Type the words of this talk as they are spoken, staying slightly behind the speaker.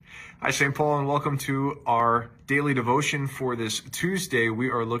Hi, St. Paul, and welcome to our daily devotion for this Tuesday.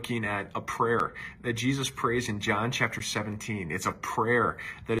 We are looking at a prayer that Jesus prays in John chapter 17. It's a prayer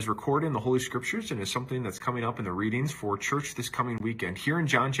that is recorded in the Holy Scriptures and is something that's coming up in the readings for church this coming weekend. Here in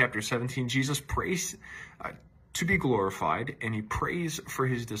John chapter 17, Jesus prays to be glorified, and he prays for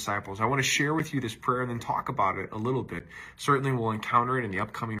his disciples. I want to share with you this prayer and then talk about it a little bit. Certainly we'll encounter it in the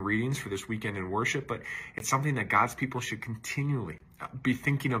upcoming readings for this weekend in worship, but it's something that God's people should continually be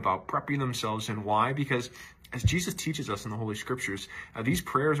thinking about, prepping themselves. And why? Because as Jesus teaches us in the Holy Scriptures, these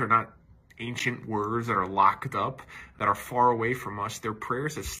prayers are not ancient words that are locked up, that are far away from us. They're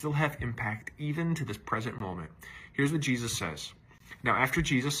prayers that still have impact even to this present moment. Here's what Jesus says. Now, after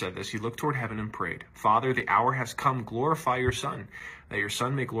Jesus said this, he looked toward heaven and prayed, "Father, the hour has come. Glorify your Son, that your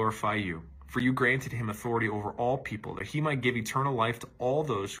Son may glorify you. For you granted him authority over all people, that he might give eternal life to all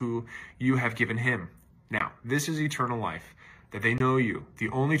those who you have given him. Now, this is eternal life, that they know you, the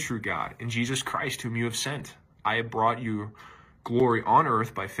only true God, and Jesus Christ, whom you have sent. I have brought you glory on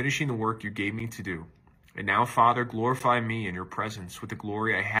earth by finishing the work you gave me to do. And now, Father, glorify me in your presence with the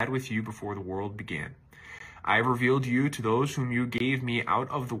glory I had with you before the world began. I have revealed you to those whom you gave me out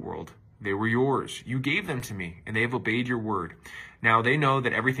of the world. They were yours. You gave them to me, and they have obeyed your word. Now they know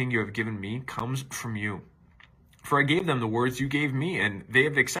that everything you have given me comes from you. For I gave them the words you gave me, and they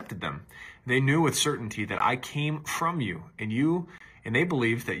have accepted them. They knew with certainty that I came from you, and they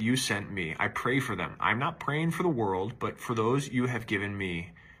believed that you sent me. I pray for them. I'm not praying for the world, but for those you have given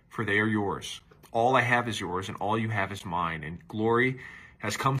me, for they are yours. All I have is yours, and all you have is mine, and glory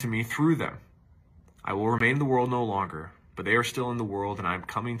has come to me through them. I will remain in the world no longer, but they are still in the world, and I am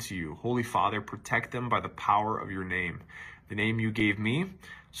coming to you. Holy Father, protect them by the power of your name, the name you gave me,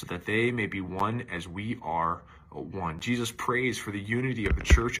 so that they may be one as we are one." Jesus prays for the unity of the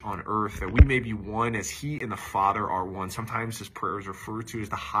church on earth, that we may be one as he and the Father are one. Sometimes this prayer is referred to as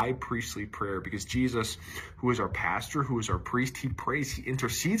the high priestly prayer, because Jesus, who is our pastor, who is our priest, he prays, he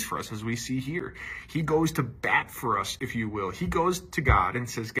intercedes for us, as we see here. He goes to bat for us, if you will. He goes to God and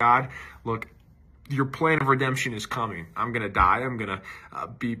says, "God, look, your plan of redemption is coming. I'm going to die. I'm going to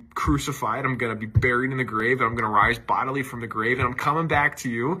be crucified. I'm going to be buried in the grave. I'm going to rise bodily from the grave. And I'm coming back to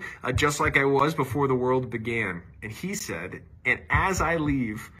you just like I was before the world began." And he said, "And as I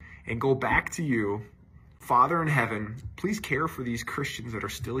leave and go back to you, Father in heaven, please care for these Christians that are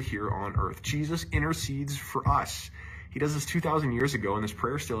still here on earth." Jesus intercedes for us. He does this 2,000 years ago, and this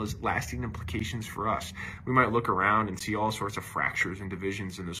prayer still has lasting implications for us. We might look around and see all sorts of fractures and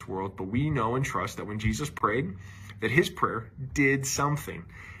divisions in this world, but we know and trust that when Jesus prayed, that his prayer did something.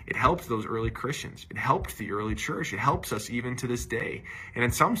 It helped those early Christians. It helped the early church. It helps us even to this day. And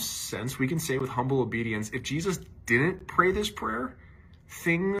in some sense, we can say with humble obedience, if Jesus didn't pray this prayer,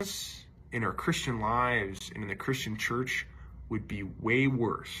 things in our Christian lives and in the Christian church would be way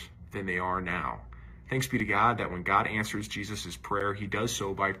worse than they are now. Thanks be to God that when God answers Jesus' prayer, he does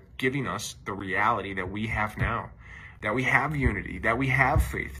so by giving us the reality that we have now, that we have unity, that we have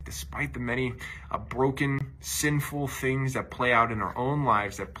faith, despite the many broken, sinful things that play out in our own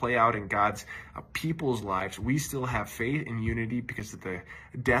lives, that play out in God's people's lives. We still have faith and unity because of the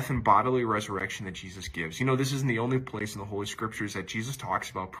death and bodily resurrection that Jesus gives. You know, this isn't the only place in the Holy Scriptures that Jesus talks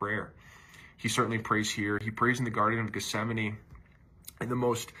about prayer. He certainly prays here. He prays in the Garden of Gethsemane. And the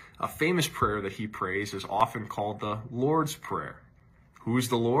most famous prayer that he prays is often called the Lord's Prayer. Who is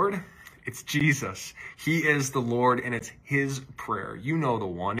the Lord? It's Jesus. He is the Lord, and it's his prayer. You know the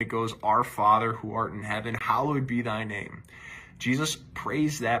one. It goes, "Our Father who art in heaven, hallowed be thy name." Jesus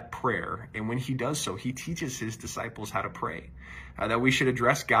prays that prayer, and when he does so, he teaches his disciples how to pray. That we should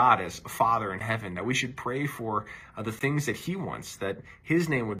address God as Father in heaven, that we should pray for the things that he wants, that his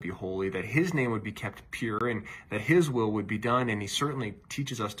name would be holy, that his name would be kept pure, and that his will would be done. And he certainly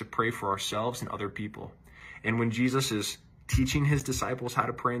teaches us to pray for ourselves and other people. And when Jesus is teaching his disciples how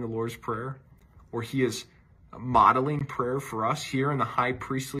to pray in the Lord's Prayer, or he is modeling prayer for us here in the high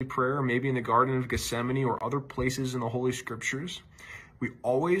priestly prayer, or maybe in the Garden of Gethsemane or other places in the Holy Scriptures, we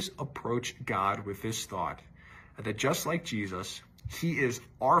always approach God with this thought, that just like Jesus, he is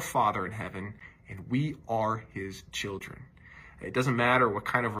our Father in heaven, and we are his children. It doesn't matter what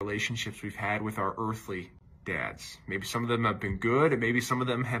kind of relationships we've had with our earthly dads. Maybe some of them have been good, and maybe some of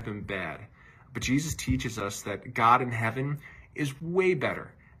them have been bad. But Jesus teaches us that God in heaven is way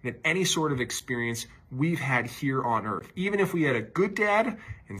better than any sort of experience we've had here on earth, even if we had a good dad,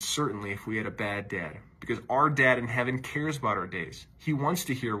 and certainly if we had a bad dad, because our dad in heaven cares about our days. He wants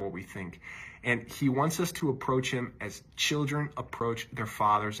to hear what we think, and he wants us to approach him as children approach their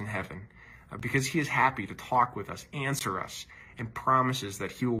fathers in heaven, because he is happy to talk with us, answer us, and promises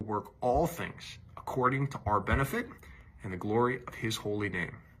that he will work all things according to our benefit and the glory of his holy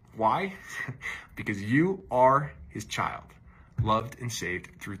name. Why? Because you are his child, loved and saved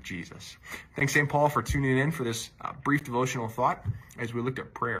through Jesus. Thanks, St. Paul, for tuning in for this brief devotional thought as we looked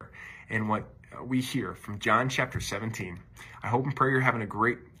at prayer and what we hear from John chapter 17. I hope and pray you're having a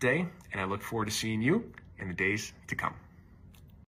great day, and I look forward to seeing you in the days to come.